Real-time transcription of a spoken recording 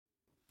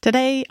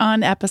Today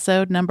on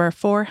episode number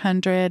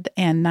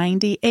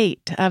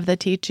 498 of the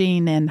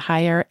Teaching in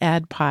Higher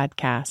Ed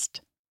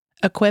podcast,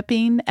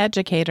 Equipping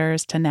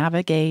Educators to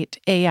Navigate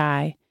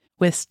AI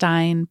with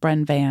Stein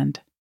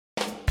Brunvand.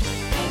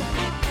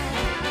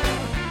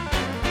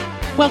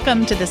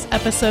 Welcome to this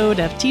episode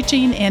of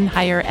Teaching in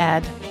Higher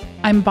Ed.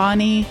 I'm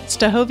Bonnie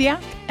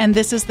Stahoviak, and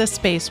this is the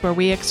space where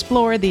we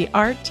explore the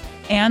art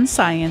and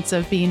science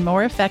of being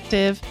more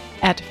effective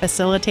at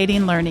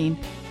facilitating learning.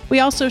 We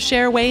also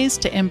share ways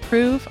to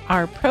improve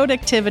our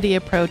productivity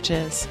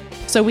approaches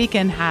so we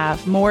can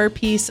have more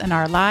peace in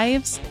our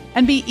lives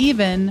and be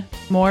even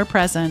more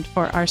present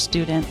for our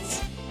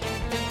students.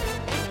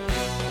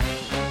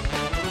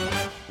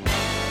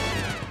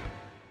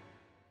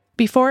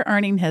 Before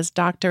earning his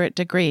doctorate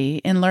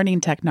degree in learning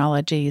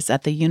technologies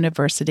at the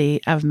University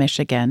of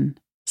Michigan,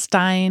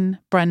 Stein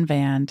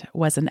Brunvand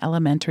was an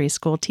elementary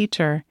school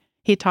teacher.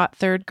 He taught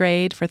third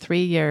grade for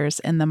 3 years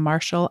in the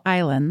Marshall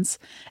Islands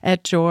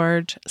at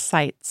George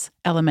Seitz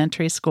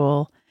Elementary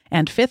School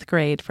and fifth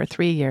grade for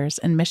 3 years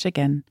in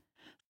Michigan.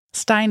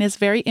 Stein is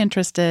very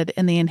interested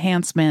in the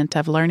enhancement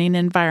of learning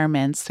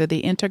environments through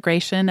the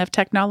integration of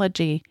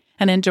technology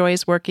and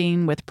enjoys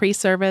working with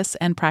pre-service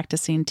and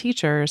practicing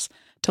teachers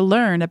to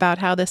learn about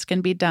how this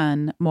can be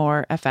done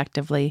more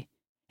effectively.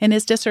 In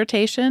his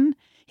dissertation,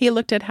 he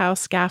looked at how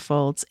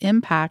scaffolds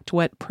impact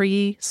what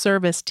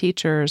pre-service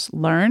teachers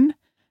learn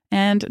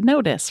and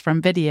notice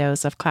from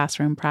videos of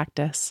classroom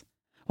practice.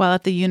 While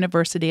at the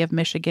University of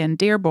Michigan,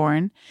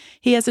 Dearborn,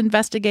 he has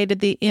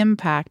investigated the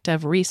impact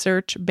of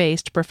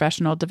research-based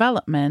professional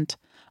development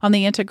on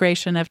the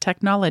integration of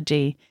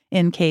technology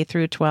in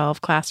K-12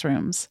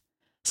 classrooms.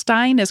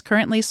 Stein is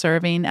currently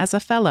serving as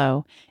a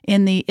fellow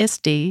in the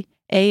ISTE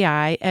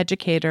AI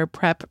Educator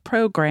Prep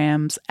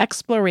Program's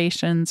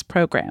Explorations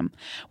Program,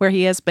 where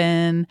he has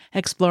been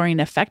exploring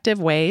effective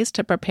ways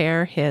to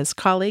prepare his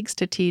colleagues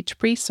to teach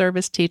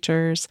pre-service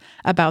teachers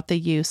about the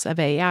use of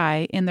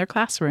AI in their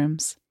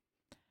classrooms.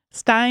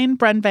 Stein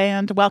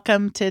Brunvand,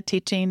 welcome to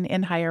Teaching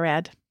in Higher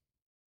Ed.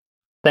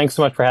 Thanks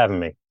so much for having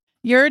me.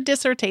 Your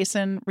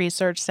dissertation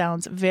research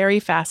sounds very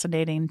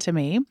fascinating to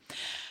me.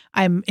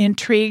 I'm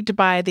intrigued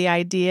by the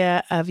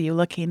idea of you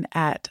looking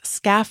at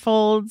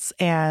scaffolds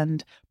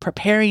and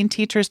preparing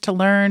teachers to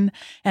learn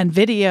and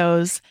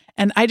videos.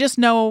 And I just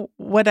know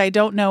what I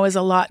don't know is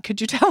a lot.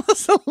 Could you tell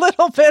us a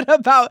little bit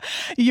about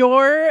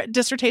your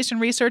dissertation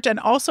research and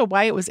also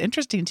why it was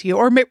interesting to you,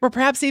 or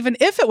perhaps even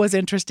if it was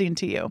interesting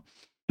to you?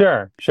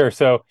 Sure.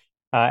 So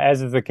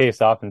as is the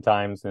case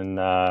oftentimes in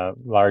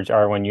large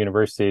R1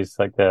 universities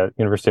like the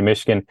University of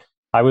Michigan,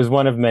 I was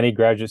one of many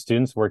graduate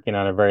students working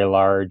on a very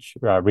large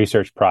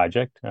research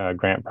project,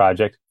 grant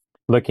project,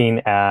 looking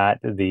at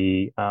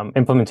the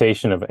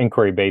implementation of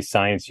inquiry-based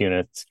science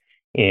units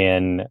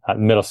in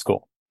middle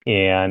school.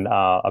 And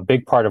a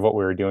big part of what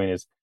we were doing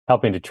is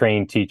helping to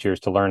train teachers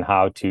to learn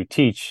how to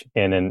teach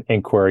in an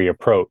inquiry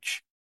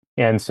approach.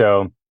 And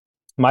so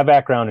my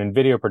background in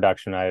video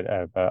production, I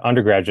have an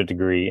undergraduate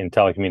degree in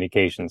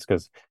telecommunications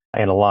because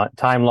in a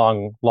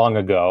long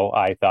ago,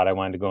 I thought I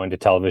wanted to go into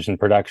television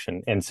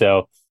production. And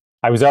so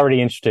I was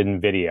already interested in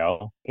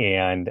video.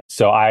 And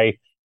so I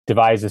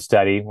devised a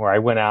study where I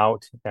went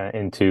out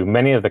into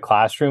many of the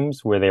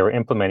classrooms where they were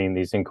implementing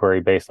these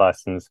inquiry-based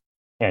lessons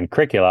and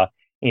curricula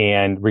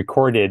and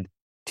recorded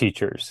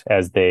teachers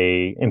as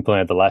they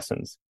implemented the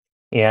lessons.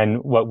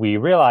 And what we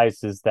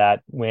realized is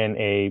that when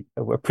a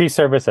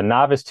pre-service, a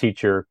novice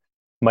teacher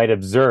might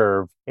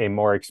observe a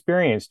more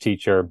experienced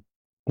teacher,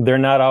 they're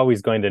not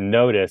always going to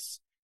notice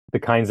the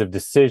kinds of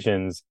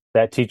decisions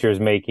that teacher is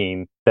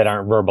making that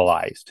aren't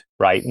verbalized,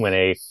 right? When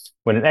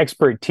an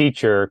expert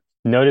teacher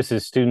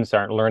notices students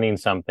aren't learning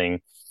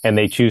something and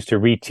they choose to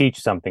reteach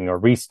something or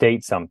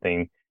restate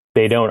something,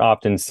 they don't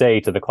often say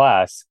to the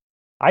class,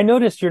 I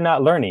noticed you're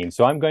not learning,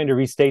 so I'm going to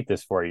restate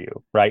this for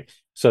you, right?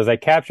 So as I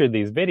captured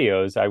these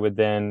videos, I would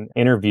then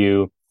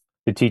interview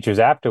the teachers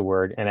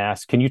afterward and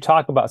ask, can you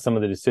talk about some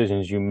of the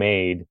decisions you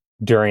made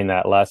during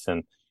that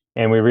lesson?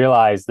 And we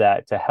realized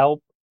that to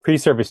help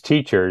pre-service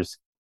teachers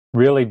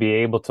really be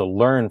able to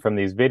learn from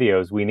these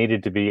videos, we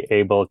needed to be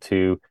able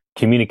to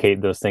communicate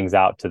those things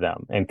out to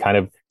them and kind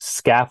of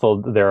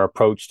scaffold their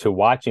approach to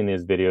watching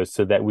these videos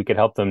so that we could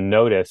help them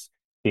notice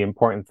the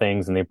important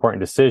things and the important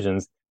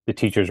decisions the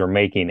teachers were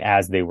making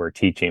as they were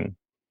teaching.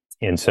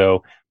 And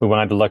so we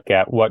wanted to look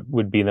at what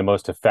would be the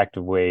most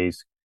effective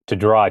ways to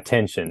draw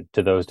attention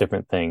to those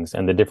different things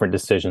and the different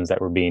decisions that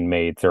were being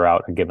made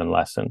throughout a given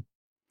lesson.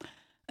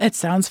 It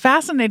sounds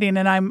fascinating,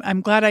 and I'm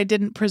glad I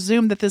didn't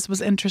presume that this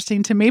was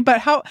interesting to me.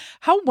 But how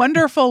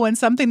wonderful when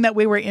something that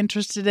we were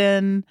interested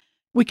in,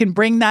 we can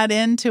bring that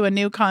into a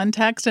new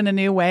context in a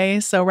new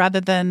way. So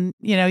rather than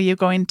you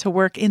going to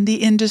work in the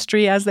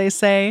industry, as they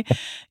say,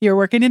 you're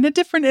working in a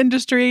different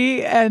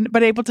industry,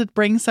 but able to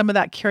bring some of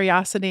that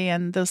curiosity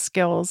and those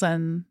skills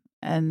and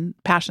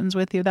passions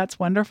with you. That's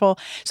wonderful.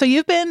 So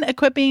you've been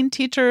equipping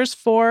teachers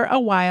for a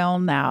while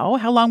now.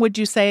 How long would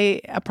you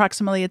say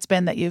approximately it's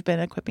been that you've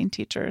been equipping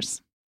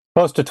teachers?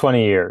 Close to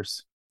 20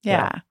 years.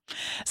 Yeah.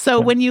 So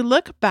when you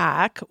look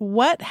back,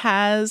 what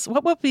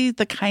would be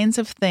the kinds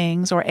of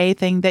things or a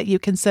thing that you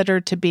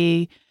consider to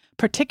be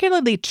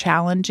particularly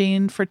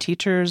challenging for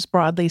teachers,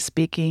 broadly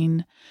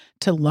speaking,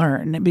 to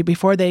learn? I mean,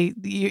 before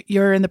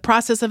you're in the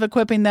process of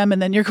equipping them,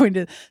 and then you're going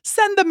to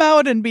send them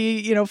out and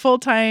be,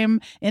 full-time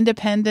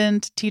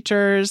independent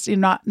teachers,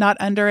 not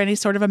under any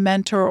sort of a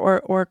mentor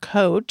or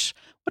coach.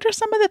 What are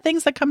some of the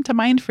things that come to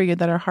mind for you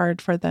that are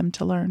hard for them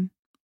to learn?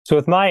 So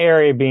with my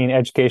area being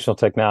educational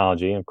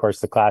technology, of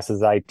course, the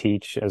classes I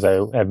teach, as I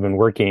have been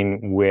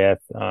working with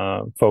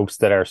folks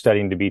that are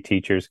studying to be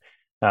teachers,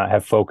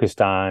 have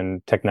focused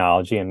on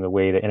technology and the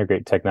way to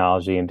integrate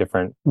technology in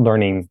different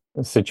learning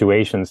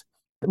situations.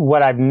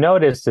 What I've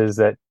noticed is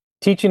that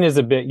teaching is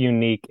a bit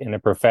unique in a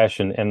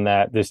profession in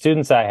that the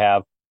students I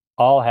have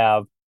all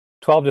have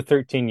 12 to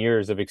 13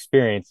 years of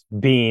experience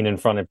being in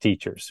front of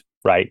teachers,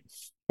 right?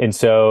 And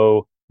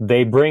so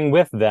they bring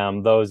with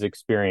them those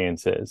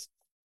experiences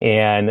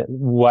and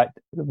what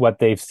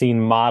they've seen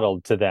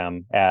modeled to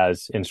them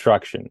as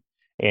instruction.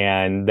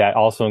 And that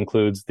also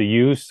includes the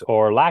use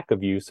or lack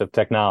of use of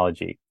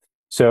technology.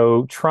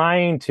 So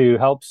trying to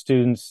help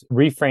students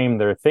reframe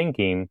their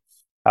thinking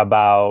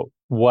about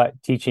what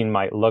teaching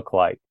might look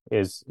like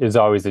is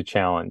always a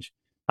challenge.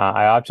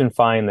 I often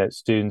find that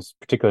students,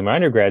 particularly my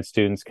undergrad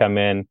students, come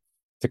in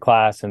to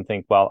class and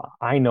think, well,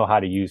 I know how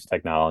to use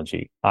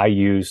technology. I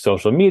use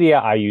social media.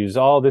 I use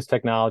all this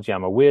technology.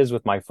 I'm a whiz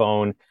with my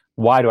phone.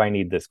 Why do I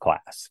need this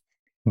class?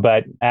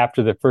 But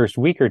after the first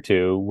week or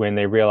two, when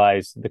they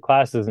realize the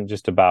class isn't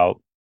just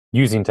about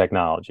using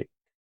technology,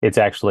 it's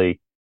actually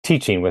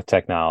teaching with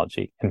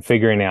technology and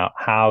figuring out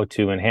how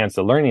to enhance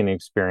the learning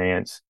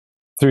experience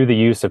through the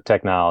use of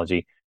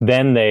technology,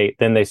 then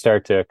they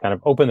start to kind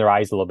of open their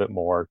eyes a little bit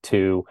more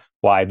to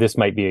why this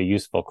might be a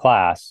useful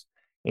class.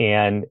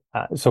 And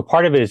so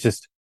part of it is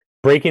just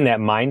breaking that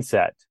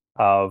mindset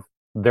of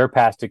their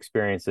past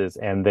experiences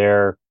and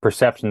their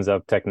perceptions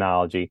of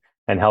technology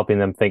and helping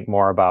them think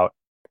more about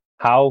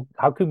how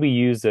could we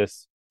use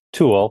this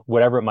tool,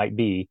 whatever it might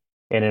be,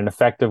 in an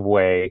effective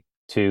way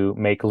to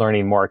make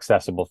learning more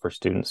accessible for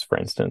students, for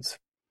instance.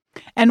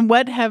 And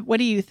what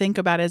do you think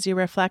about as you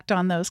reflect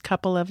on those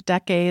couple of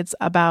decades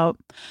about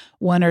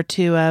one or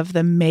two of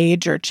the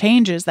major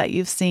changes that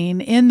you've seen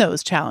in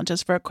those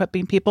challenges for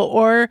equipping people?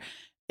 Or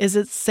is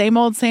it same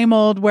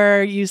old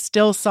where you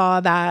still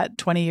saw that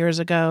 20 years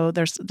ago?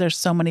 There's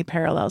so many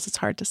parallels, it's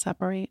hard to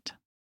separate.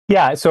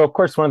 Yeah, so of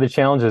course, one of the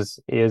challenges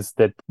is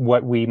that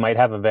what we might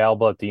have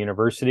available at the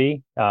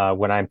university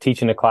when I'm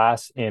teaching a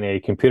class in a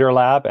computer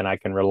lab, and I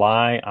can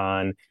rely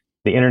on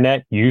the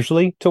internet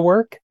usually to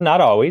work,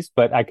 not always,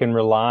 but I can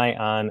rely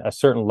on a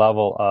certain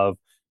level of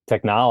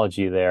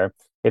technology there.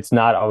 It's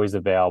not always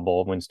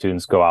available when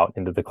students go out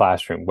into the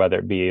classroom, whether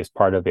it be as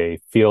part of a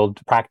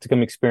field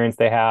practicum experience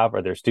they have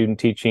or their student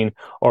teaching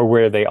or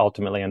where they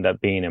ultimately end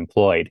up being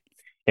employed.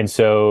 And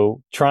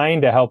so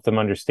trying to help them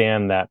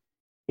understand that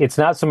it's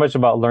not so much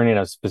about learning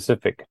a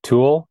specific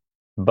tool,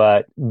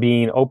 but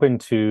being open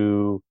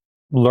to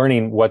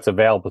learning what's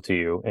available to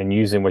you and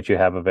using what you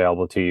have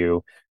available to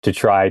you to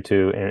try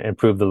to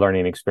improve the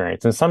learning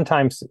experience. And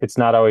sometimes it's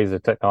not always a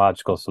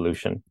technological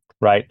solution,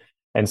 right?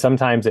 And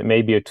sometimes it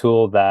may be a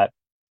tool that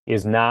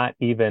is not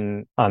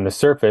even on the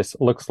surface,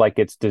 looks like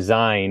it's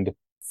designed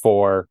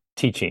for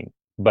teaching,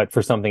 but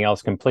for something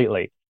else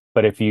completely.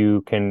 But if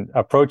you can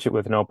approach it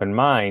with an open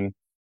mind,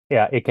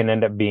 yeah, it can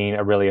end up being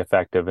a really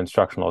effective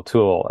instructional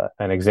tool.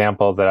 An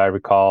example that I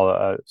recall,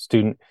 a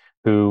student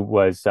who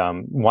was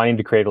wanting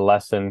to create a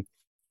lesson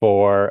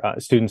for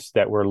students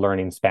that were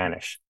learning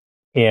Spanish.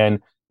 And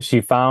she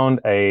found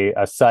a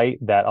site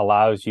that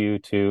allows you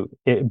to,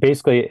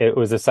 it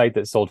was a site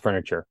that sold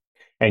furniture.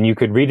 And you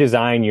could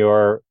redesign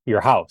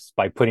your house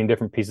by putting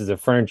different pieces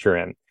of furniture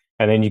in.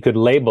 And then you could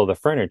label the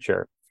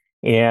furniture.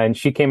 And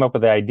she came up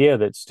with the idea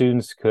that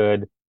students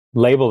could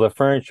label the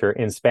furniture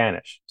in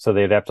Spanish. So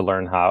they'd have to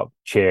learn how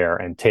chair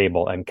and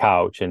table and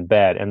couch and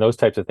bed and those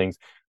types of things,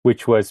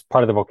 which was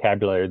part of the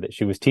vocabulary that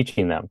she was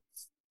teaching them.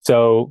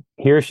 So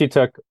here she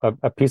took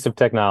a piece of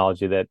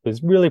technology that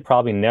was really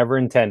probably never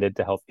intended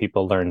to help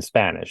people learn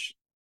Spanish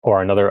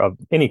or another of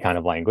any kind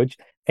of language.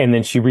 And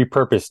then she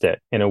repurposed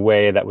it in a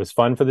way that was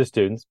fun for the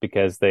students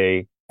because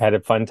they had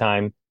a fun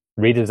time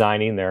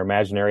redesigning their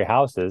imaginary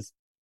houses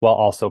while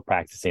also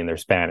practicing their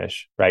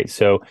Spanish, right?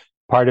 So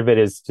part of it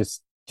is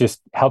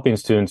just helping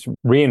students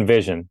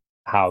re-envision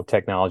how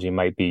technology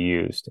might be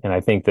used. And I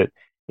think that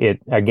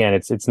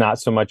it's not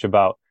so much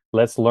about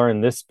let's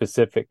learn this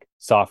specific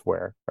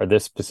software or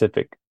this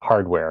specific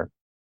hardware,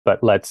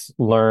 but let's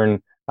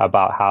learn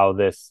about how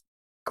this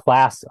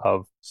class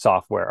of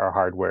software or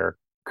hardware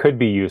could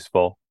be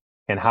useful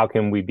and how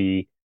can we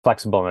be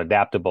flexible and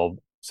adaptable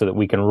so that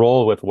we can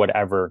roll with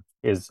whatever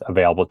is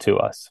available to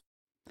us.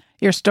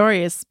 Your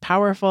story is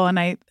powerful. And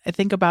I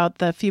think about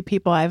the few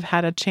people I've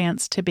had a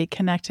chance to be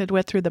connected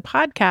with through the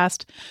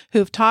podcast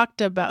who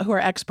are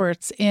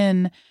experts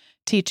in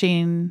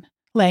teaching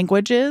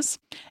languages.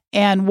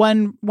 And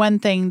one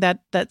thing that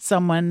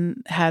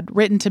someone had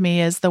written to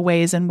me is the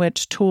ways in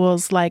which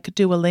tools like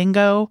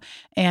Duolingo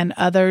and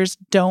others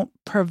don't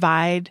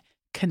provide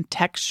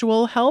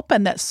contextual help,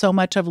 and that so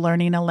much of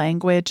learning a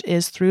language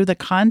is through the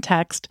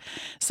context.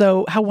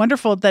 So how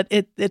wonderful that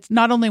it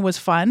not only was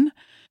fun,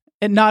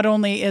 it not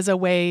only is a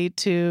way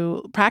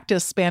to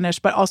practice Spanish,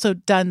 but also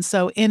done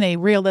so in a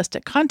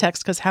realistic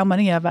context, because how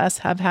many of us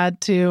have had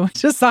to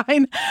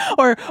sign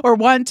or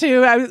want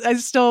to? I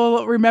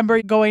still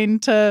remember going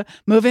to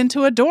move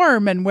into a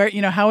dorm, and where,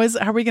 how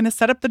are we going to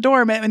set up the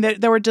dorm? And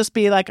there would just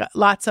be like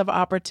lots of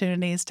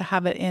opportunities to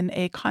have it in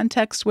a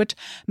context which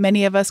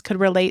many of us could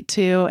relate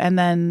to, and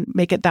then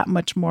make it that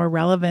much more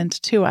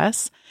relevant to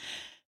us.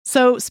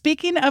 So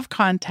speaking of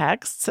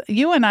contexts,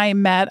 you and I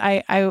met.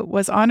 I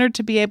was honored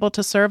to be able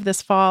to serve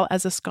this fall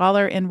as a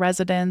scholar in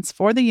residence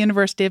for the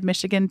University of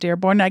Michigan,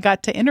 Dearborn. I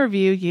got to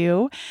interview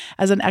you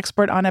as an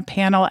expert on a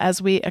panel as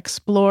we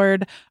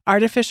explored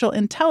artificial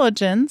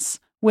intelligence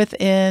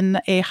within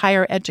a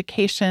higher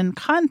education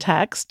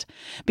context.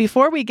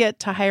 Before we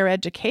get to higher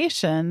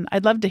education,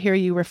 I'd love to hear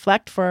you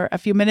reflect for a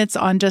few minutes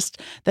on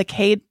just the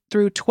K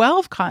through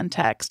 12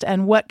 context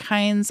and what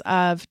kinds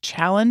of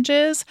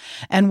challenges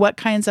and what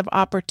kinds of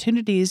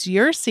opportunities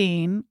you're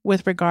seeing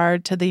with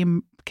regard to the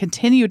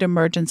continued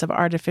emergence of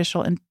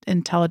artificial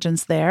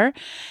intelligence there.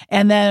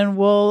 And then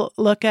we'll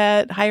look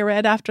at higher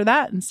ed after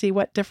that and see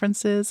what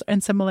differences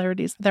and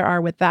similarities there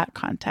are with that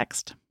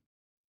context.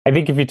 I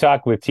think if you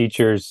talk with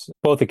teachers,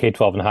 both at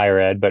K-12 and higher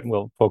ed, but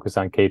we'll focus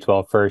on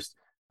K-12 first,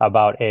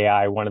 about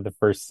AI, one of the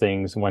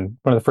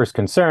first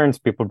concerns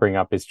people bring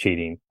up is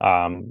cheating.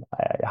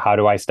 How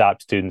do I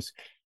stop students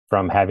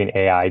from having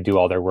AI do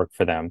all their work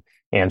for them,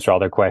 answer all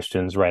their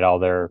questions, write all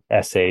their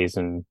essays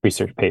and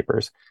research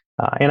papers?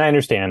 And I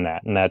understand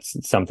that, and that's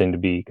something to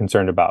be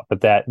concerned about.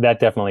 But that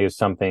definitely is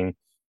something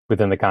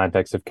within the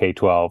context of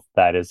K-12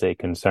 that is a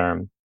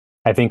concern.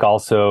 I think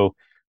also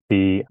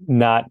the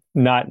not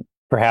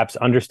perhaps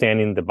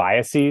understanding the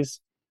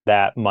biases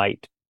that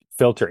might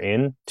filter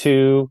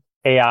into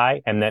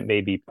AI and that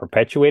may be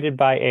perpetuated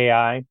by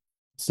AI.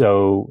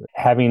 So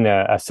having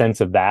a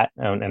sense of that,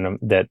 and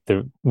that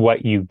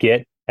what you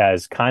get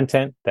as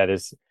content that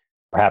is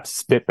perhaps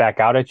spit back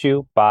out at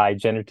you by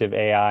generative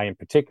AI in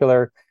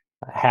particular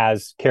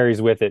carries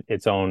with it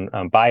its own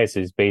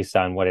biases based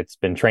on what it's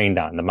been trained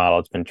on, the model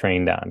it's been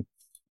trained on.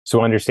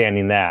 So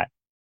understanding that,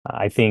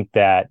 I think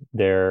that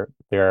there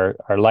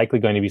are likely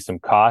going to be some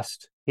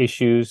cost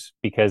issues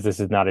because this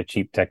is not a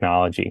cheap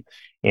technology.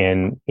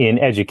 And in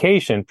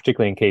education,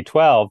 particularly in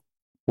K-12,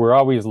 we're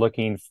always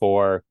looking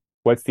for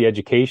what's the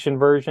education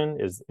version?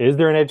 Is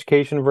there an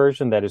education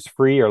version that is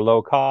free or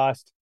low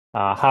cost?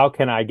 How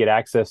can I get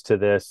access to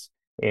this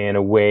in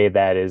a way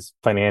that is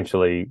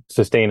financially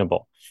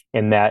sustainable?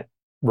 And that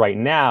right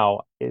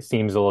now, it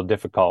seems a little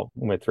difficult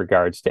with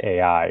regards to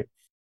AI.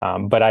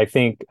 But I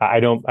think I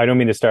don't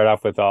mean to start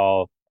off with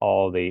all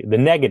the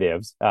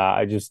negatives.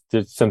 I just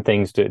some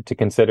things to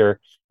consider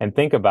and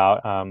think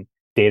about.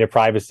 Data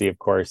privacy, of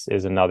course,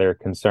 is another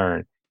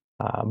concern.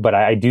 But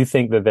I do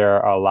think that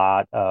there are a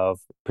lot of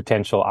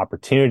potential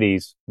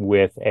opportunities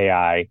with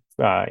AI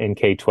in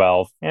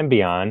K-12 and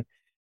beyond.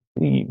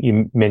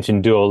 You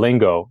mentioned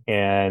Duolingo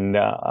and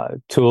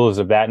tools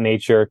of that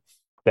nature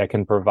that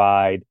can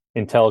provide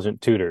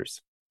intelligent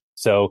tutors.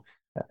 So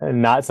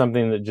not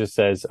something that just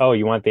says, oh,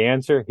 you want the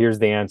answer? Here's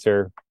the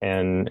answer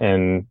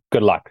and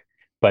good luck.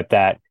 But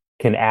that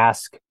can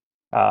ask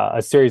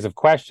a series of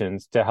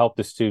questions to help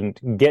the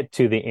student get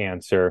to the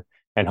answer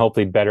and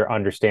hopefully better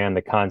understand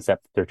the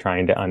concept that they're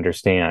trying to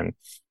understand.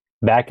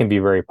 That can be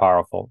very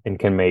powerful and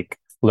can make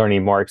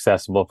learning more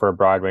accessible for a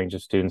broad range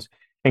of students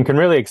and can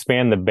really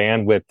expand the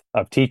bandwidth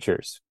of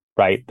teachers,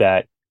 right,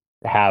 that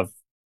have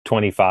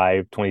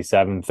 25,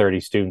 27, 30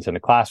 students in a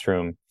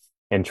classroom,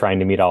 and trying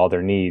to meet all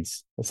their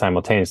needs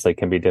simultaneously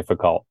can be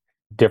difficult.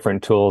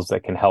 Different tools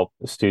that can help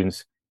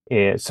students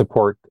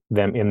support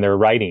them in their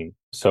writing.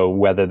 So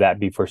whether that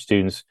be for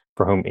students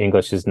for whom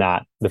English is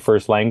not the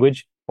first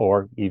language,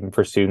 or even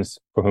for students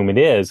for whom it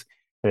is,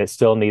 and it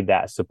still need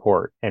that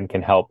support and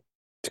can help,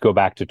 to go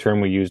back to a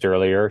term we used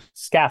earlier,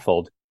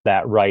 scaffold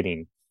that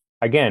writing.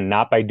 Again,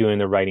 not by doing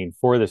the writing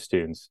for the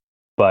students,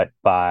 but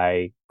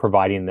by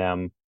providing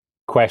them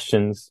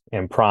questions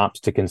and prompts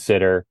to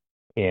consider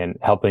and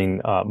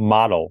helping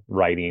model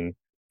writing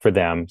for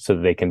them so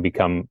that they can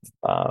become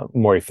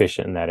more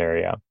efficient in that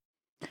area.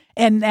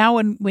 And now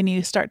when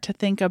you start to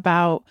think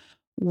about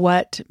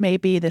what may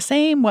be the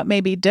same, what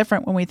may be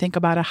different when we think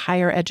about a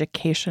higher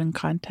education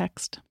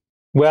context?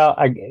 Well,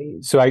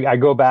 I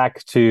go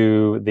back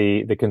to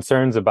the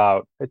concerns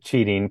about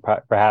cheating,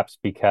 perhaps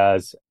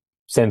because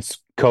since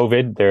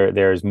COVID,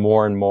 there's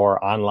more and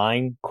more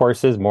online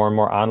courses, more and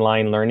more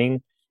online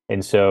learning.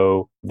 And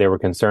so there were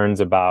concerns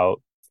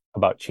about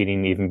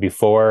cheating even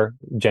before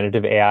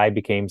generative AI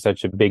became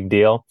such a big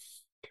deal.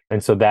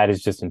 And so that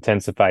has just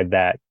intensified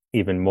that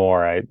even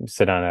more. I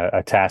sit on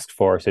a task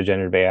force, a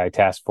generative AI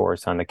task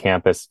force on the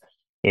campus.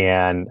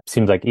 And it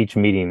seems like each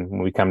meeting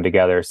when we come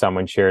together,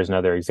 someone shares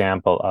another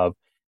example of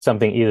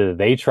something either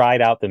they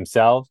tried out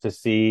themselves to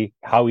see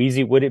how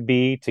easy would it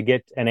be to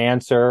get an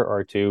answer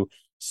or to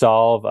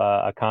solve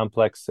a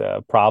complex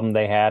problem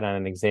they had on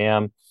an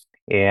exam,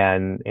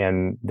 and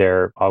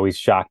they're always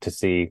shocked to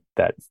see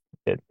that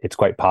it's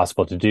quite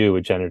possible to do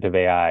with generative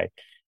AI.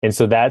 And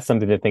so that's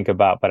something to think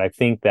about. But I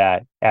think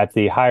that at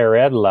the higher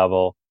ed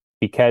level,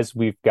 because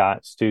we've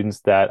got students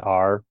that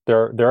are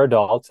they're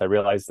adults, I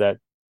realize that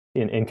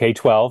in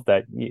K-12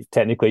 that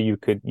technically you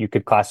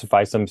could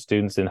classify some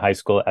students in high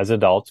school as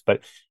adults,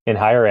 but in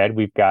higher ed,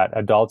 we've got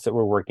adults that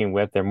we're working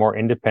with. They're more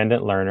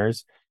independent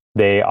learners.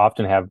 They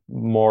often have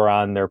more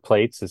on their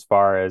plates as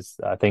far as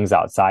things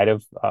outside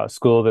of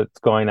school that's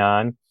going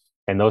on,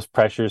 and those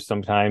pressures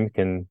sometimes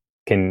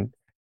can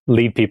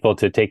lead people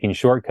to taking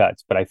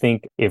shortcuts. But I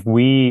think if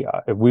we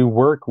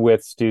work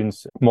with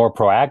students more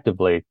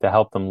proactively to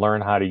help them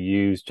learn how to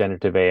use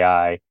generative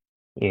AI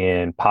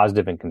in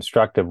positive and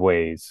constructive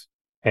ways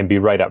and be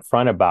right up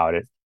front about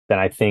it, then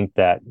I think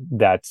that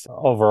that's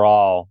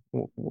overall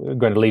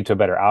going to lead to a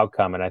better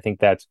outcome. And I think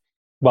that's,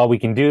 while we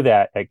can do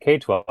that at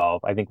K-12,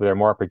 I think there are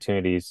more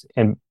opportunities,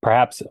 and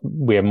perhaps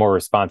we have more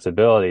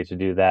responsibility to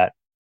do that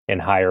in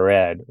higher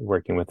ed,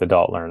 working with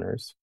adult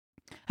learners.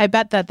 I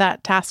bet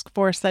that task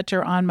force that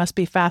you're on must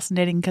be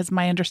fascinating, because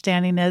my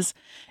understanding is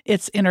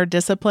it's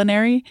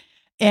interdisciplinary.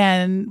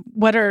 And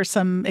what are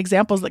some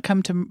examples that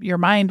come to your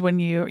mind when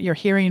you're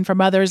hearing from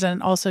others,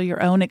 and also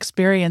your own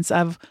experience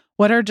of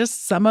what are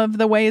just some of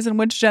the ways in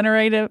which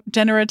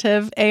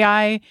generative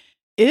AI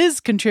is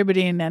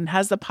contributing and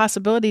has the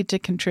possibility to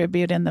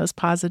contribute in those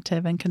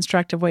positive and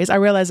constructive ways? I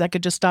realize I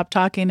could just stop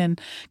talking and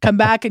come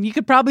back, and you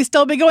could probably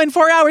still be going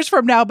 4 hours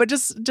from now, but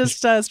just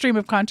stream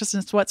of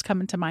consciousness, what's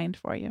coming to mind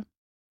for you?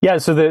 Yeah,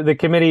 so the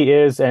committee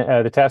is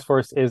the task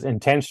force is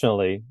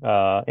intentionally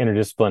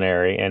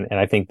interdisciplinary, and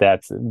I think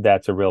that's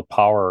a real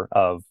power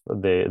of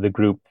the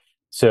group.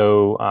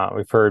 So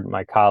we've heard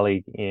my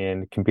colleague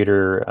in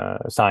computer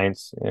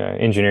science,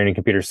 engineering and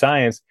computer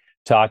science,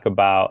 talk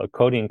about a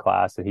coding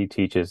class that he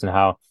teaches and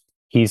how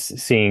he's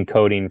seeing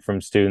coding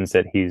from students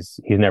that he's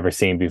never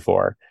seen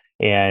before.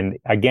 And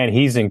again,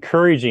 he's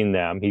encouraging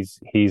them.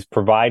 He's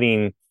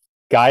providing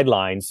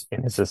guidelines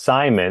in his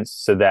assignments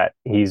so that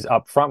he's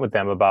upfront with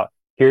them about,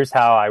 here's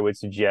how I would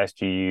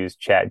suggest you use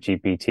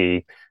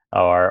ChatGPT,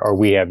 or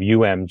we have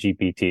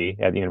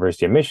GPT at the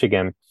University of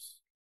Michigan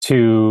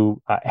to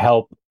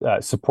help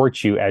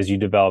support you as you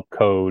develop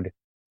code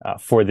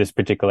for this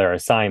particular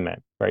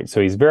assignment, right?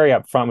 So he's very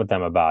upfront with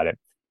them about it.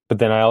 But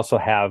then I also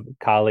have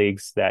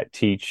colleagues that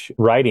teach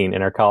writing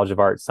in our College of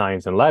Arts,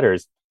 Science, and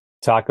Letters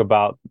talk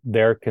about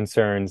their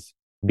concerns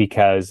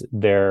because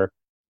their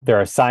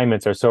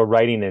assignments are so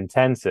writing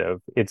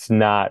intensive. It's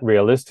not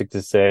realistic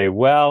to say,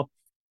 well,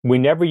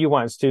 whenever you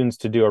want students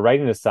to do a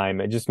writing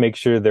assignment, just make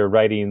sure they're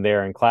writing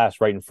there in class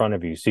right in front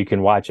of you so you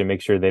can watch and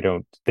make sure they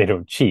don't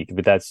cheat.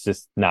 But that's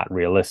just not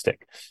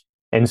realistic.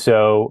 And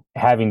so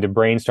having to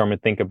brainstorm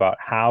and think about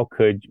how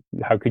could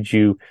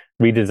you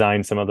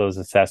redesign some of those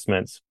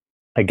assessments,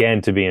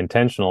 again, to be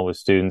intentional with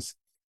students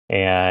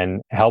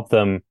and help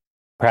them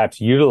perhaps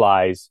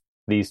utilize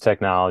these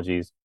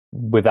technologies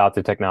without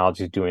the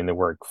technologies doing the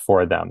work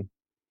for them.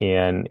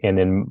 And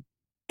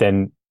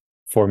then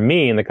for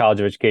me in the College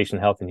of Education,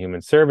 Health, and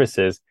Human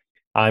Services,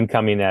 I'm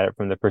coming at it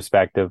from the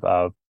perspective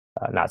of,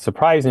 not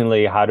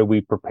surprisingly, how do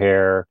we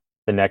prepare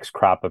the next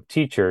crop of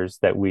teachers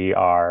that we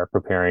are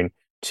preparing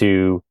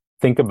to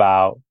think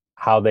about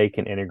how they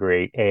can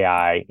integrate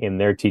AI in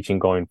their teaching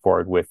going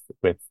forward with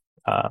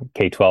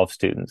K-12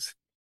 students.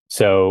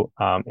 So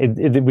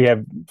we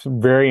have some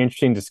very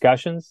interesting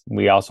discussions.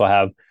 We also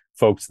have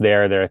folks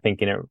there that are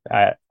thinking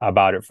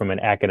about it from an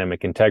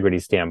academic integrity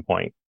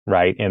standpoint,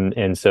 right?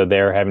 And so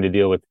they're having to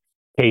deal with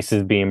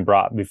cases being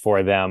brought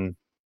before them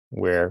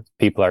where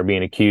people are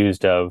being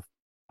accused of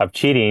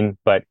cheating,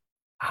 but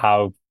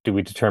how do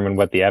we determine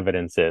what the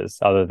evidence is,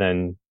 other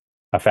than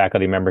a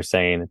faculty member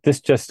saying, this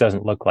just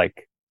doesn't look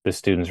like the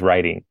student's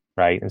writing,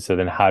 right? And so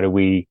then how do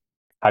we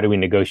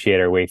negotiate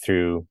our way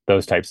through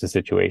those types of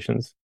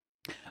situations?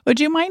 Would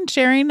you mind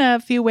sharing a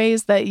few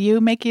ways that you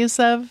make use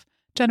of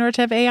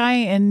generative AI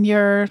in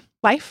your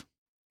life?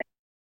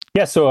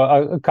 Yeah, so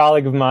a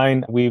colleague of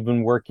mine, we've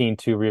been working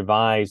to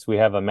revise. We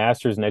have a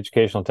master's in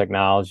educational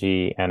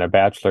technology and a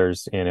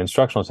bachelor's in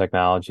instructional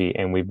technology,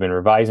 and we've been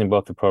revising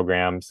both the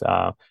programs.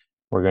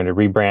 We're going to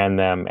rebrand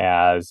them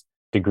as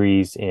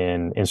degrees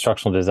in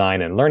instructional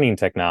design and learning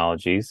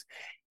technologies.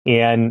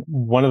 And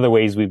one of the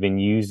ways we've been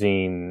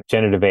using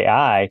generative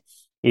AI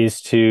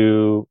is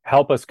to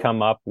help us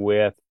come up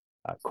with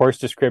course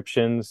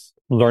descriptions,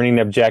 learning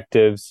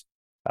objectives,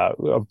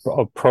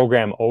 a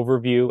program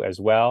overview as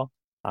well,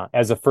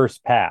 as a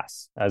first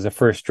pass, as a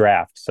first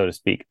draft, so to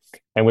speak.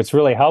 And what's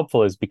really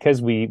helpful is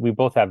because we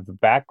both have the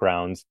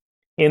backgrounds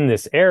in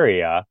this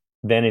area,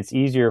 then it's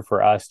easier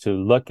for us to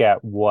look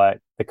at what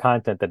the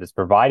content that is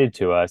provided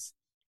to us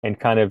and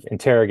kind of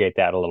interrogate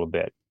that a little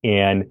bit.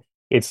 And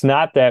it's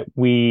not that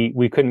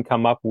we couldn't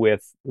come up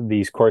with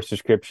these course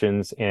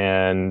descriptions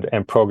and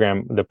the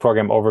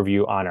program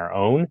overview on our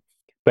own,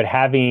 but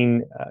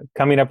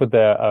coming up with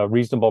a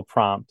reasonable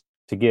prompt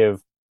to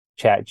give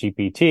Chat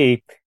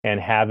GPT and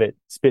have it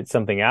spit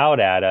something out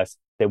at us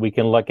that we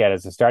can look at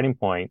as a starting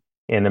point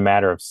in a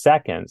matter of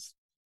seconds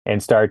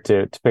and start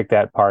to pick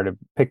that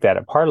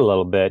apart a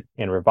little bit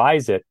and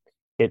revise it,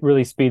 it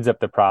really speeds up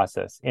the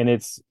process. And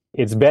it's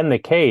been the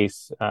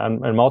case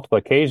on multiple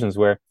occasions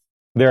where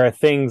there are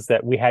things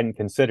that we hadn't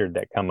considered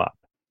that come up.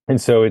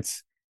 And so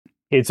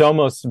it's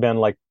almost been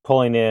like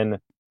pulling in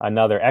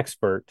another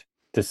expert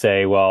to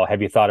say, well,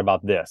 have you thought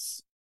about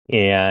this?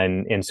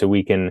 And so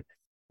we can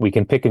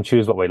pick and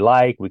choose what we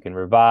like, we can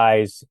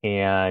revise,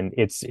 and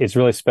it's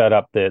really sped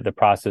up the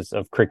process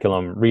of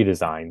curriculum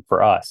redesign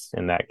for us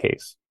in that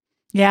case.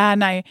 Yeah,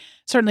 and I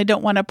certainly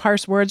don't want to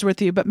parse words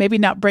with you, but maybe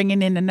not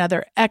bringing in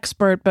another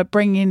expert, but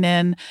bringing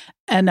in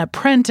an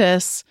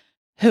apprentice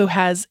who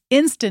has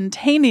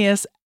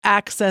instantaneous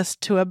access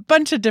to a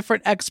bunch of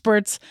different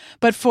experts,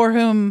 but for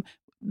whom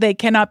they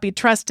cannot be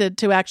trusted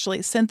to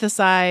actually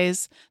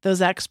synthesize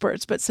those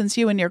experts. But since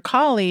you and your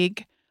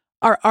colleague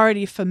are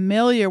already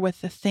familiar with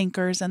the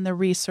thinkers and the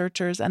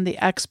researchers and the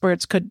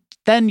experts, could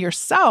then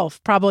yourself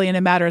probably in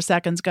a matter of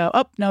seconds go,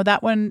 oh, no,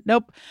 that one,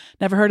 nope,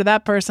 never heard of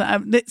that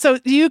person. So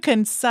you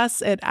can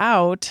suss it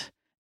out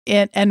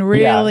and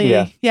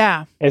really,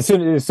 yeah. As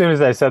soon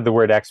as I said the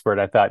word expert,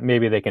 I thought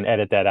maybe they can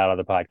edit that out of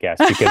the podcast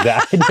because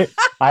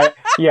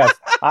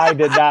I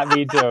did not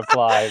mean to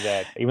imply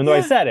that, even though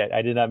I said it,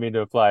 I did not mean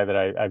to imply that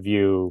I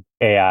view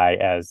AI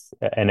as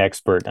an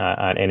expert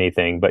on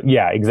anything. But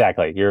yeah,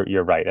 exactly.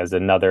 You're right. As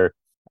another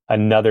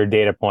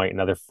data point,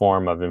 another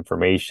form of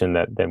information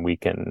that then we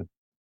can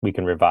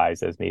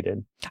revise as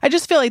needed. I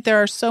just feel like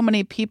there are so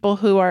many people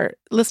who are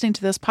listening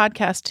to this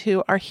podcast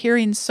who are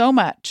hearing so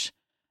much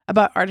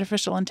about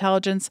artificial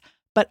intelligence,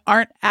 but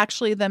aren't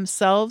actually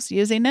themselves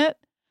using it,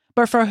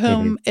 but for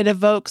whom it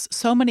evokes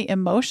so many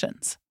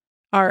emotions.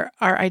 Our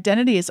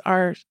identities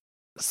are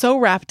so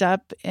wrapped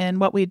up in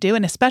what we do,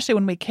 and especially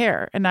when we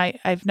care. And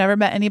I've never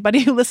met anybody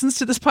who listens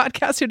to this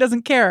podcast who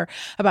doesn't care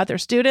about their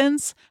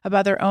students,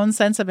 about their own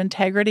sense of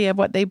integrity of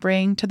what they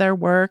bring to their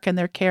work and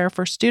their care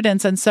for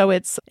students. And so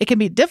it can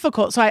be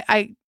difficult. So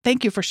I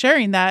thank you for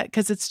sharing that,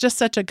 because it's just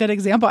such a good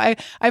example.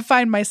 I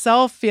find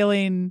myself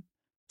feeling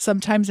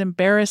sometimes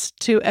embarrassed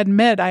to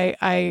admit I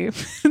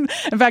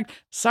in fact,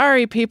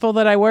 sorry, people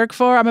that I work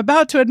for, I'm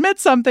about to admit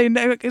something.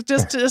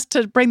 Just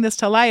to bring this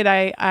to light,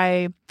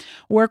 I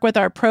work with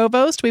our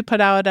provost. We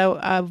put out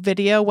a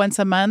video once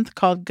a month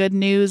called Good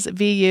News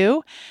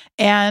VU,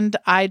 and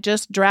I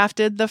just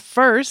drafted the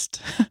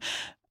first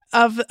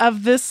of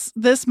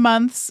this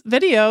month's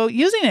video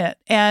using it.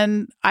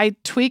 And I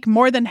tweak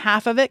more than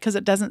half of it because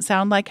it doesn't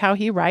sound like how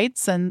he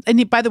writes. And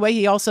he, by the way,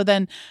 he also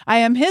then, I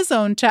am his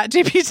own chat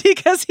GPT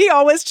because he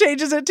always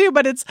changes it too.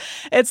 But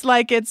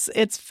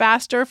it's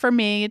faster for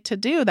me to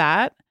do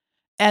that.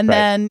 And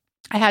then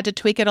I had to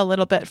tweak it a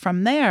little bit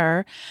from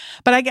there.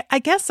 But I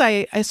guess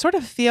I sort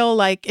of feel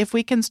like if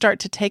we can start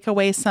to take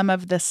away some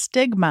of the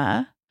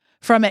stigma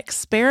from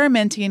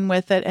experimenting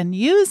with it and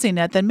using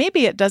it, then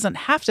maybe it doesn't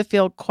have to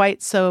feel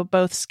quite so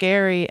both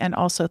scary and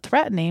also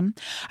threatening.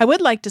 I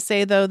would like to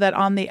say, though, that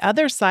on the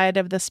other side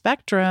of the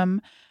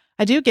spectrum,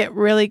 I do get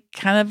really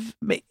kind of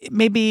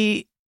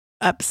maybe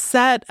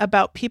upset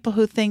about people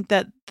who think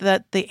that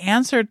the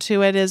answer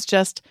to it is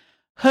just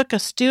hook a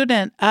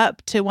student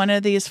up to one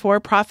of these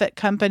for-profit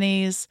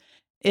companies.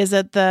 Is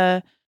it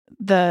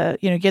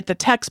get the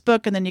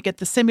textbook, and then you get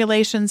the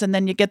simulations, and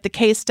then you get the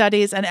case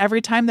studies. And every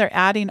time they're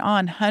adding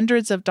on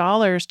hundreds of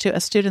dollars to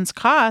a student's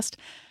cost.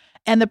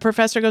 And the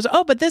professor goes,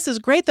 oh, but this is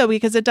great though,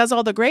 because it does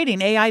all the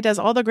grading. AI does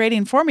all the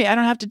grading for me. I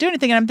don't have to do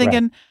anything. And I'm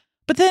thinking,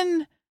 but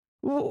then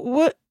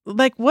what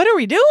are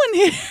we doing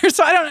here?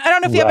 So I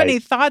don't know if you have any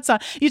thoughts on,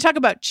 you talk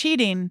about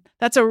cheating.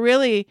 That's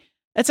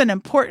an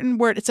important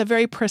word. It's a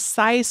very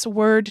precise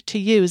word to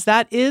use.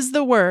 That is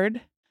the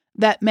word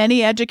that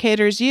many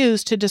educators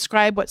use to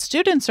describe what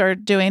students are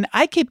doing.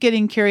 I keep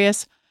getting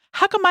curious.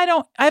 How come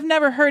I've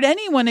never heard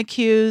anyone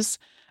accuse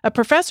a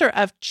professor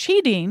of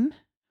cheating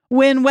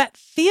when what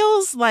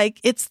feels like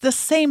it's the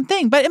same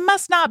thing, but it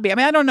must not be. I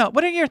mean, I don't know.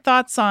 What are your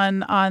thoughts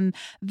on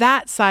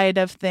that side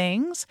of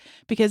things?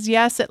 Because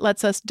yes, it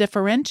lets us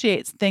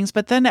differentiate things,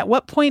 but then at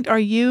what point are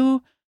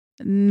you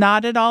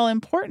not at all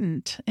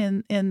important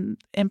in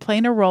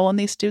playing a role in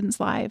these students'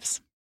 lives?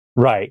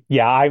 Right.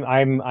 Yeah,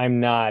 I'm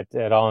not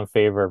at all in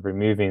favor of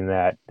removing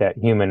that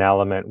human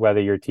element,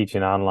 whether you're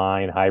teaching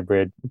online,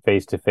 hybrid,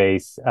 face to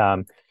face.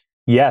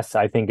 Yes,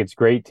 I think it's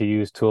great to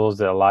use tools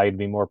that allow you to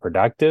be more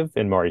productive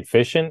and more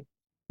efficient.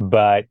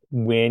 But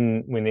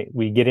when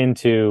we get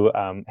into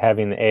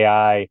having the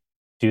AI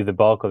do the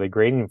bulk of the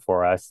grading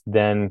for us,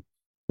 then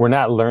we're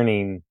not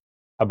learning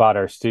about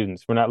our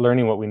students. We're not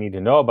learning what we need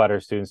to know about our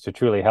students to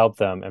truly help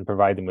them and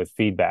provide them with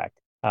feedback.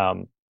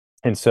 And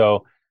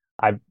so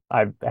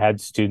I've had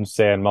students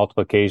say on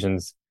multiple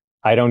occasions,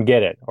 I don't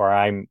get it, or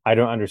I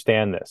don't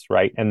understand this,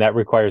 right? And that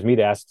requires me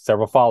to ask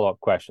several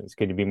follow-up questions.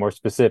 Could you be more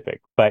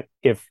specific? But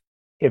if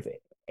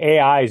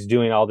AI is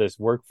doing all this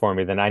work for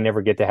me, then I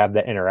never get to have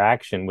that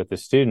interaction with the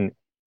student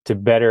to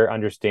better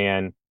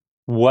understand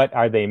what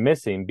are they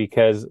missing?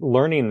 Because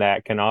learning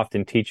that can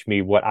often teach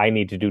me what I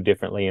need to do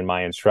differently in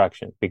my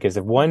instruction. Because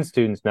if one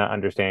student's not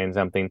understanding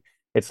something,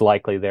 it's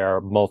likely there are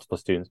multiple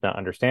students not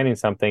understanding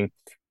something.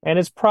 And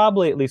it's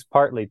probably at least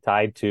partly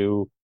tied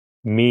to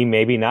me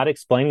maybe not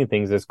explaining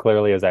things as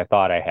clearly as I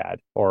thought I had,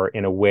 or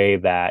in a way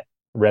that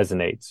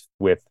resonates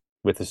with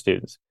the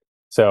students.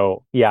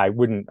 So yeah, I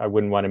wouldn't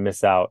want to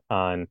miss out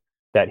on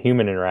that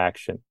human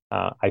interaction.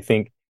 I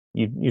think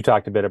you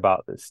talked a bit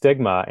about the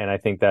stigma, and I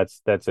think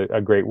that's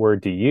a great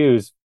word to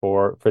use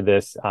for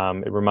this.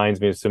 It reminds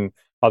me of some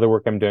other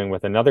work I'm doing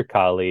with another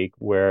colleague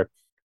where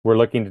we're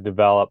looking to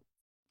develop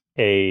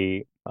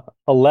a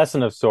a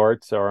lesson of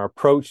sorts or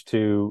approach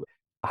to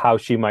how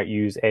she might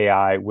use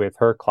AI with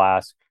her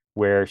class,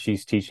 where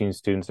she's teaching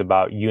students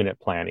about unit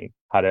planning,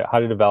 how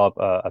to develop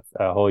a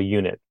whole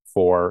unit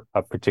for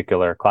a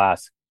particular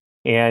class.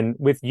 And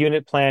with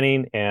unit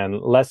planning and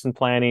lesson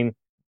planning,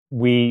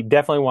 we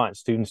definitely want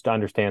students to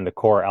understand the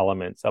core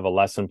elements of a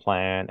lesson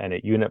plan and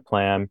a unit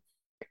plan.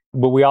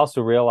 But we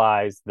also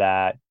realize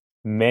that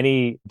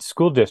many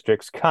school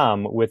districts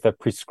come with a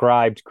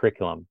prescribed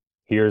curriculum.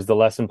 Here's the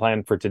lesson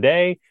plan for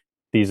today.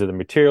 These are the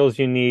materials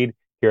you need.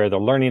 Here are the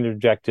learning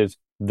objectives.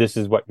 This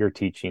is what you're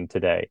teaching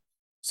today.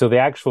 So the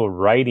actual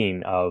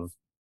writing of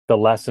the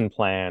lesson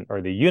plan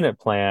or the unit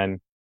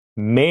plan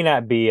may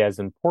not be as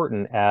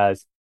important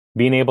as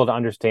being able to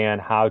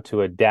understand how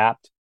to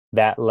adapt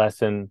that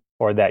lesson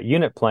or that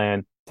unit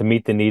plan to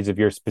meet the needs of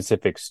your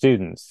specific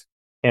students.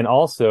 And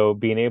also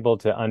being able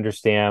to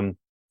understand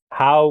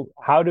how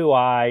do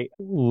I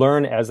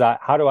learn as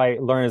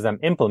I'm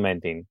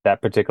implementing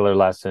that particular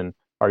lesson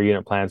or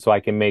unit plan so I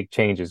can make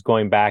changes,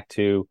 going back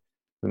to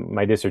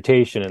my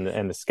dissertation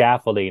and the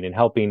scaffolding and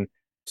helping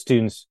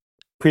students,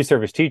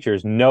 pre-service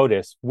teachers,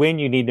 notice when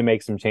you need to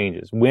make some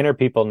changes. When are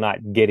people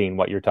not getting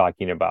what you're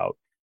talking about?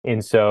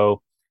 And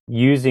so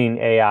using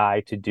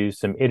AI to do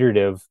some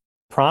iterative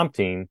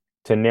prompting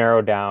to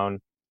narrow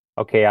down,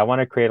 okay, I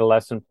want to create a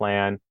lesson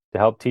plan to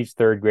help teach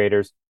third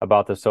graders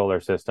about the solar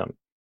system.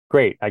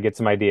 Great, I get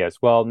some ideas.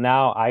 Well,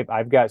 now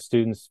I've got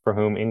students for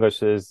whom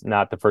English is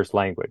not the first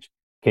language.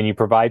 Can you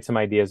provide some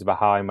ideas about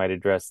how I might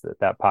address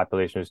that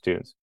population of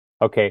students?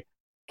 Okay,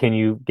 can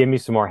you give me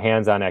some more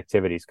hands-on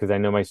activities? Because I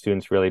know my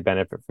students really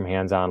benefit from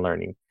hands-on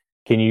learning.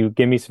 Can you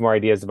give me some more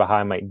ideas about how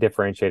I might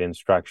differentiate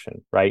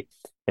instruction, right?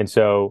 And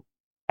so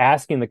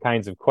asking the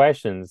kinds of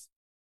questions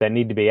that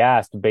need to be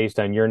asked based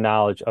on your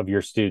knowledge of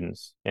your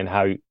students and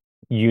how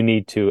you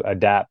need to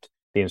adapt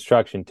the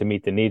instruction to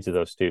meet the needs of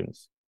those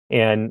students.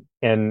 And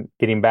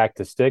getting back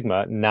to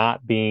stigma,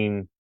 not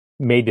being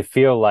made to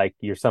feel like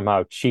you're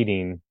somehow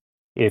cheating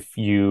if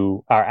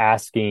you are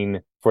asking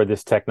for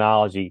this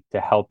technology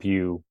to help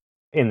you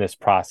in this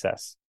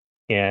process.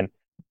 And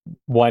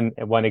one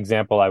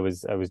example, I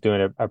was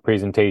doing a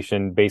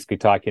presentation basically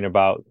talking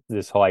about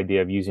this whole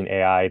idea of using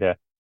AI to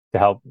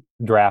help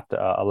draft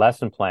a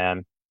lesson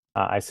plan.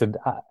 I said,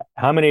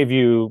 how many of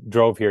you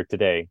drove here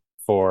today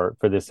for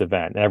this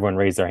event? And everyone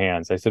raised their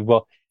hands. I said,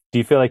 well, do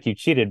you feel like you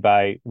cheated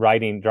by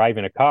driving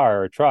a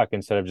car or a truck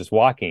instead of just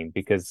walking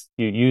because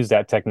you use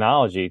that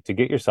technology to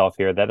get yourself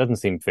here? That doesn't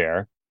seem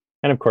fair.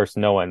 And of course,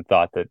 no one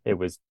thought that it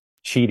was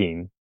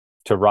cheating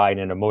to ride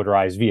in a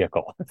motorized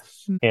vehicle.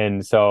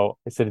 And so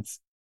I said,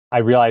 I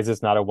realize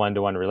it's not a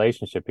one-to-one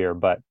relationship here,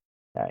 but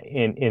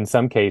in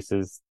some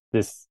cases,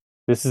 this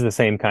is the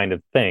same kind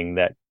of thing,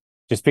 that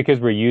just because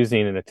we're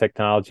using the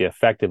technology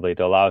effectively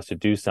to allow us to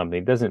do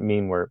something doesn't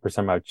mean we're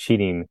somehow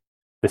cheating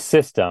the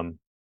system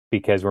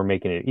because we're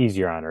making it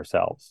easier on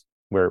ourselves.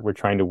 We're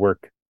trying to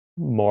work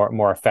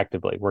more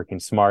effectively, working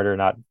smarter,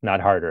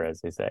 not harder,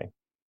 as they say.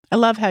 I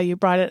love how you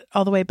brought it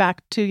all the way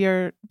back to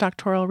your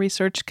doctoral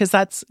research, because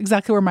that's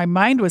exactly where my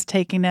mind was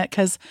taking it,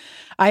 because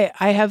I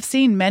have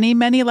seen many,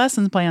 many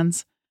lesson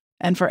plans.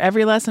 And for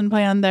every lesson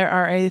plan, there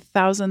are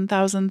 1,000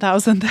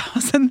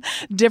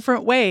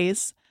 different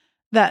ways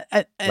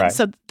that, Right.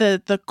 so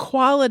the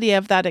quality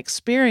of that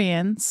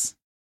experience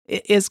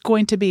is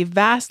going to be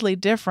vastly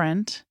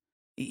different,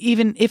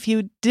 even if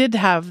you did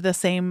have the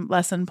same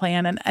lesson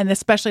plan. And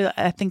especially,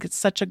 I think it's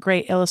such a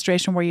great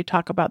illustration where you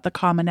talk about the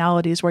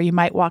commonalities where you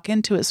might walk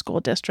into a school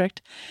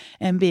district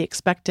and be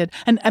expected.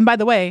 And by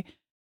the way,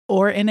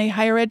 or in a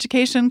higher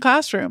education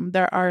classroom,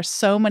 there are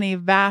so many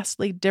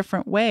vastly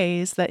different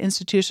ways that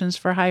institutions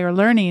for higher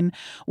learning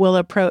will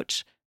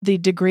approach the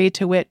degree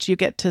to which you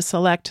get to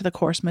select the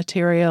course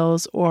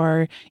materials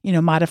or,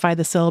 modify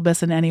the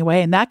syllabus in any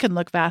way. And that can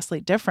look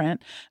vastly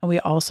different. And we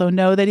also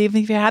know that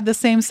even if you had the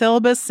same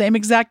syllabus, same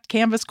exact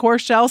Canvas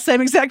course shell, same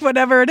exact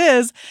whatever it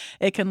is,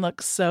 it can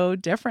look so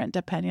different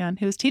depending on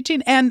who's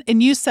teaching. And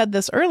you said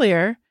this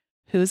earlier,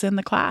 who's in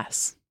the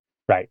class.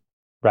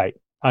 Right.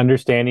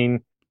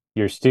 Understanding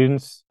your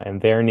students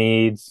and their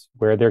needs,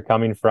 where they're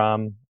coming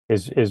from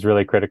is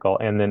really critical.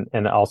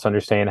 And also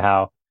understand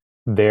how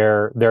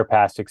their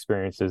past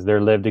experiences,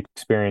 their lived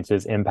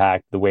experiences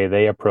impact the way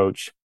they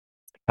approach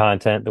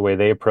content, the way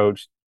they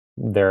approach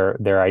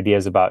their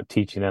ideas about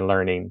teaching and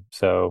learning.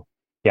 So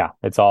yeah,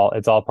 it's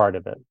all part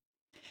of it.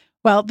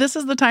 Well, this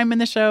is the time in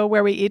the show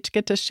where we each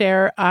get to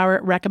share our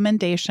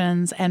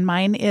recommendations, and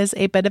mine is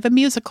a bit of a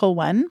musical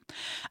one.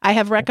 I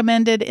have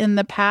recommended in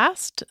the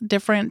past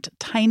different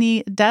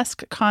Tiny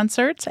Desk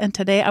concerts, and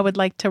today I would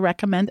like to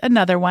recommend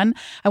another one.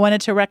 I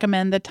wanted to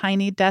recommend the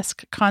Tiny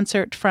Desk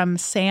concert from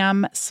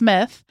Sam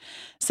Smith.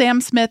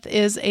 Sam Smith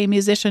is a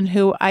musician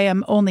who I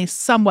am only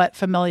somewhat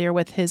familiar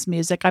with his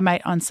music. I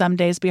might on some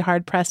days be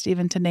hard-pressed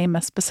even to name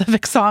a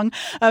specific song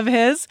of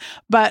his,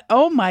 but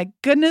oh my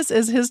goodness,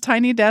 is his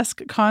Tiny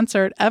Desk concert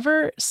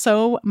ever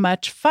so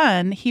much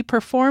fun. He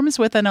performs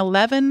with an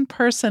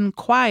 11-person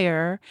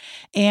choir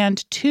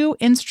and 2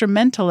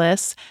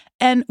 instrumentalists,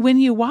 and when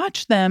you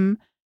watch them,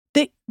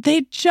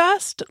 they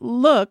just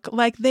look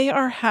like they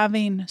are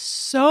having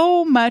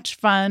so much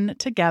fun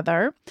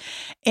together.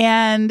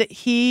 And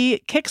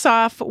he kicks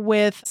off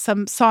with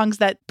some songs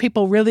that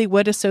people really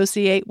would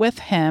associate with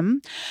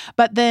him.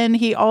 But then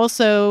he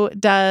also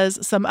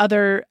does some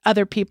other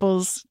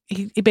people's,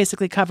 he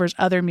basically covers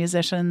other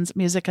musicians'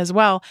 music as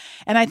well.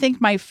 And I think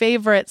my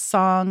favorite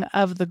song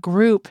of the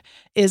group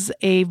is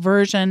a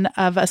version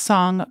of a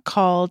song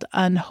called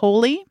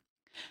Unholy,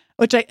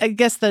 which I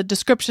guess the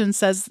description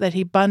says that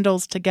he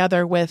bundles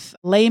together with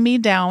Lay Me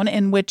Down,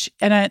 in which,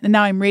 and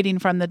now I'm reading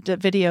from the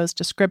video's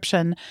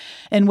description,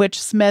 in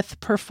which Smith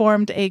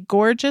performed a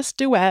gorgeous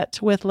duet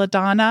with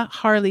LaDonna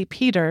Harley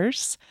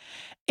Peters.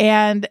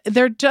 And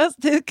they're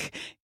just,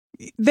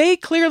 they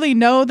clearly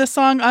know the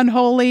song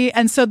Unholy.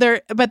 And so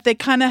but they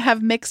kind of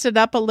have mixed it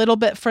up a little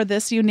bit for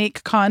this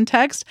unique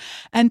context.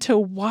 And to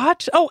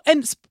watch,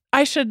 and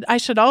I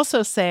should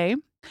also say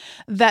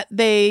that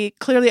they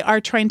clearly are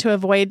trying to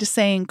avoid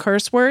saying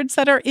curse words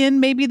that are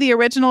in maybe the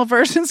original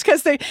versions,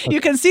 because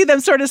you can see them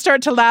sort of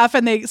start to laugh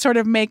and they sort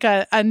of make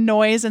a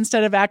noise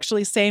instead of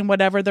actually saying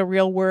whatever the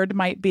real word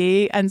might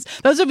be. And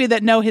those of you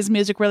that know his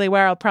music really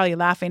well are probably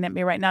laughing at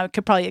me right now.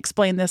 Could probably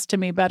explain this to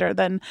me better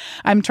than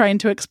I'm trying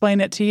to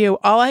explain it to you.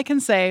 All I can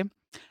say,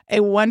 a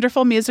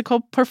wonderful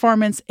musical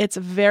performance. It's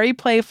very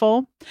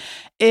playful.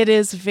 It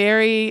is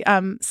very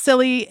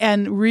silly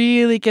and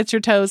really gets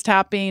your toes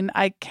tapping.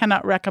 I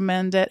cannot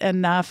recommend it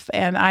enough.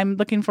 And I'm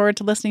looking forward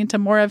to listening to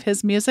more of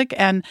his music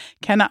and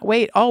cannot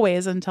wait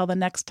always until the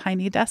next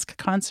Tiny Desk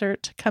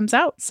concert comes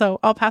out.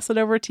 So I'll pass it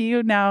over to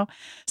you now,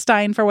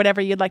 Stein, for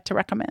whatever you'd like to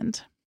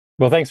recommend.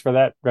 Well, thanks for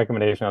that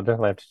recommendation. I'll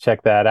definitely have to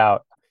check that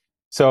out.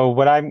 So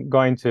what I'm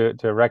going to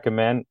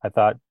recommend, I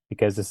thought,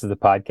 because this is a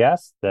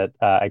podcast, that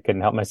I couldn't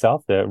help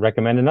myself to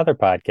recommend another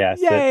podcast.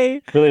 Yay!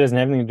 That really doesn't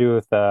have anything to do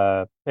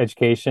with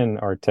education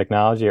or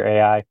technology or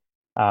AI,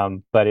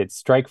 but it's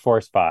Strike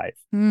Force 5.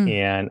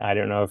 And I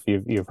don't know if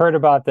you've heard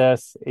about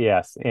this.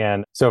 Yes.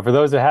 And so for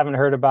those that haven't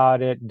heard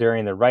about it,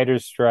 during the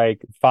writer's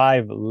strike,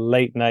 5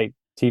 late night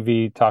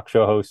TV talk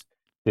show hosts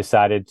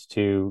decided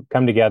to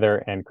come together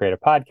and create a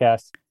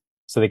podcast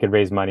so they could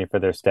raise money for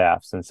their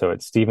staffs. And so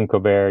it's Stephen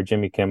Colbert,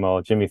 Jimmy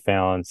Kimmel, Jimmy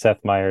Fallon, Seth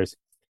Meyers,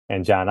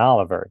 and John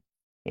Oliver.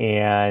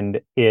 And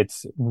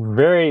it's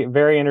very,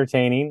 very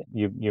entertaining.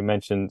 You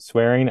mentioned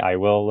swearing. I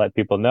will let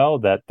people know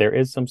that there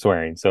is some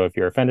swearing. So if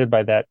you're offended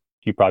by that,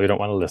 you probably don't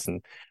want to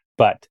listen.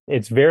 But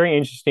it's very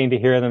interesting to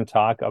hear them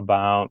talk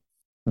about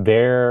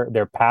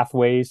their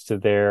pathways to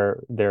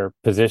their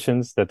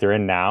positions that they're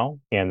in now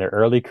and their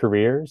early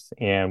careers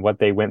and what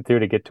they went through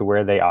to get to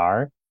where they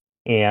are.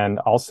 And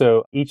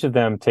also each of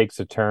them takes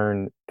a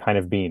turn kind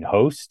of being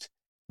host,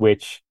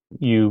 which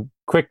you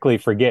quickly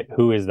forget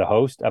who is the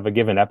host of a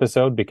given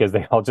episode because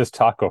they all just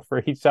talk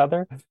over each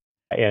other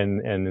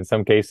and in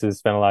some cases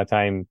spend a lot of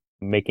time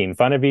making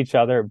fun of each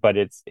other, but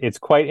it's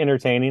quite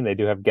entertaining. They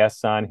do have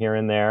guests on here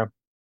and there.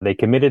 They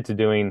committed to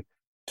doing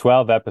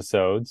 12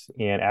 episodes,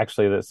 and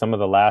actually some of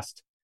the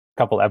last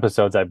couple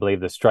episodes, I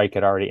believe the strike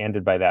had already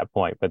ended by that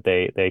point, but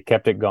they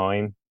kept it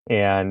going.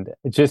 And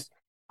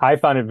I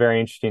found it very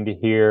interesting to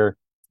hear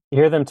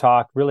them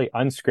talk really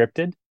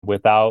unscripted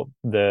without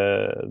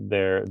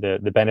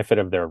the benefit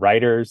of their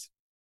writers,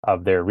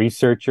 of their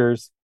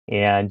researchers,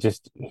 and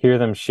just hear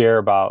them share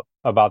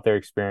about their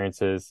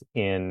experiences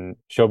in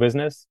show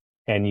business.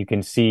 And you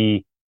can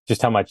see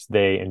just how much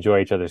they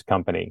enjoy each other's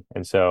company.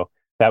 And so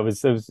it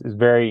was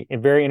very,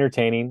 very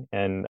entertaining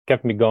and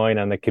kept me going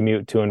on the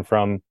commute to and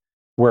from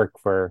work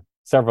for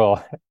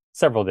several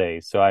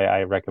days. So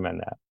I recommend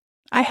that.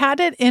 I had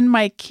it in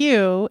my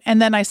queue,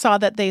 and then I saw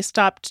that they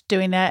stopped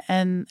doing it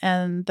and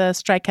the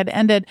strike had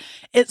ended.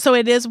 So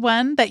it is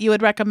one that you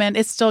would recommend.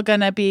 It's still going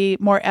to be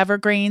more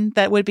evergreen,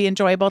 that would be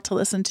enjoyable to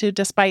listen to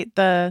despite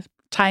the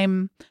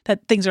time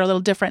that things are a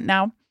little different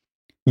now.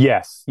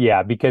 Yes.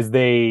 Yeah. Because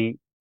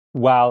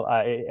while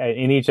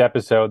in each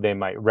episode, they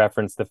might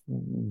reference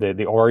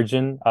the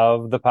origin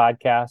of the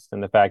podcast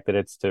and the fact that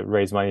it's to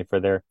raise money for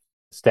their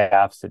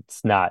staffs.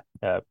 It's not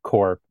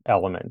core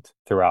element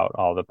throughout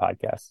all the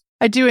podcasts.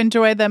 I do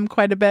enjoy them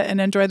quite a bit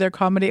and enjoy their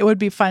comedy. It would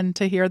be fun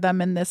to hear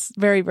them in this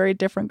very, very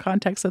different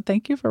context. So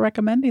thank you for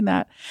recommending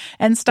that.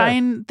 And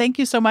Stein, Thank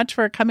you so much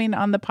for coming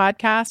on the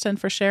podcast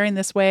and for sharing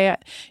this way.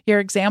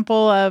 Your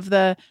example of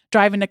the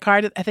driving a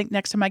car, I think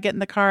next time I get in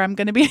the car, I'm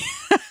going to be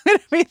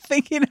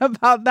thinking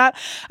about that.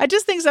 I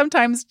just think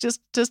sometimes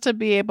just to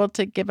be able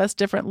to give us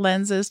different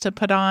lenses to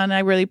put on. I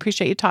really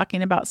appreciate you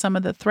talking about some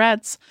of the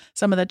threats,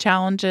 some of the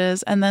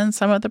challenges, and then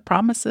some of the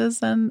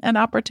promises and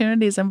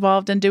opportunities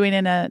involved in doing it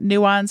in a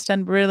nuanced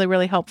and really,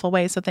 really helpful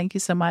way. So thank you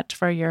so much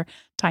for your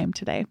time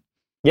today.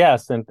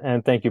 Yes,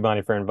 and thank you,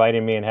 Bonnie, for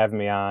inviting me and having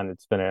me on.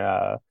 It's been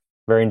a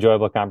very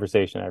enjoyable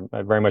conversation.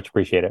 I very much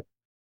appreciate it.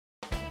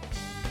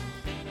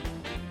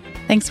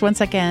 Thanks once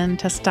again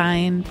to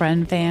Stein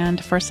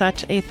Brunvand for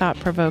such a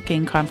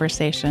thought-provoking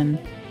conversation.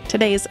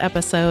 Today's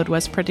episode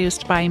was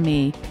produced by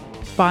me,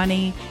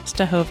 Bonnie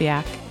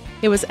Stachowiak.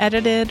 It was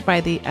edited by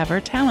the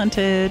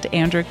ever-talented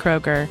Andrew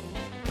Kroger.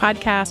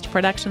 Podcast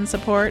production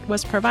support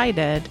was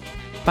provided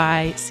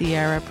by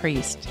Sierra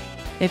Priest.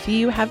 If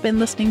you have been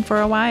listening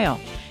for a while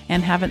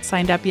and haven't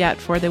signed up yet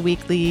for the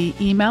weekly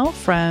email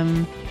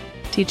from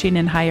Teaching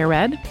in Higher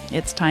Ed,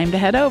 it's time to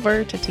head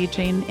over to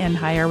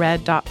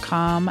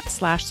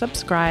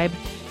teachinginhighered.com/subscribe.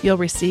 You'll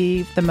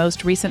receive the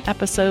most recent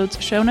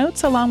episode's show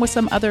notes along with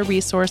some other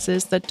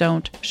resources that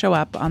don't show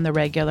up on the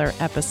regular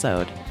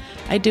episode.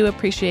 I do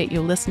appreciate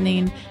you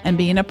listening and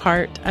being a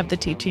part of the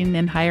Teaching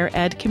in Higher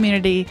Ed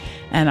community,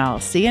 and I'll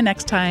see you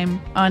next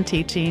time on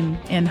Teaching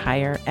in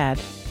Higher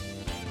Ed.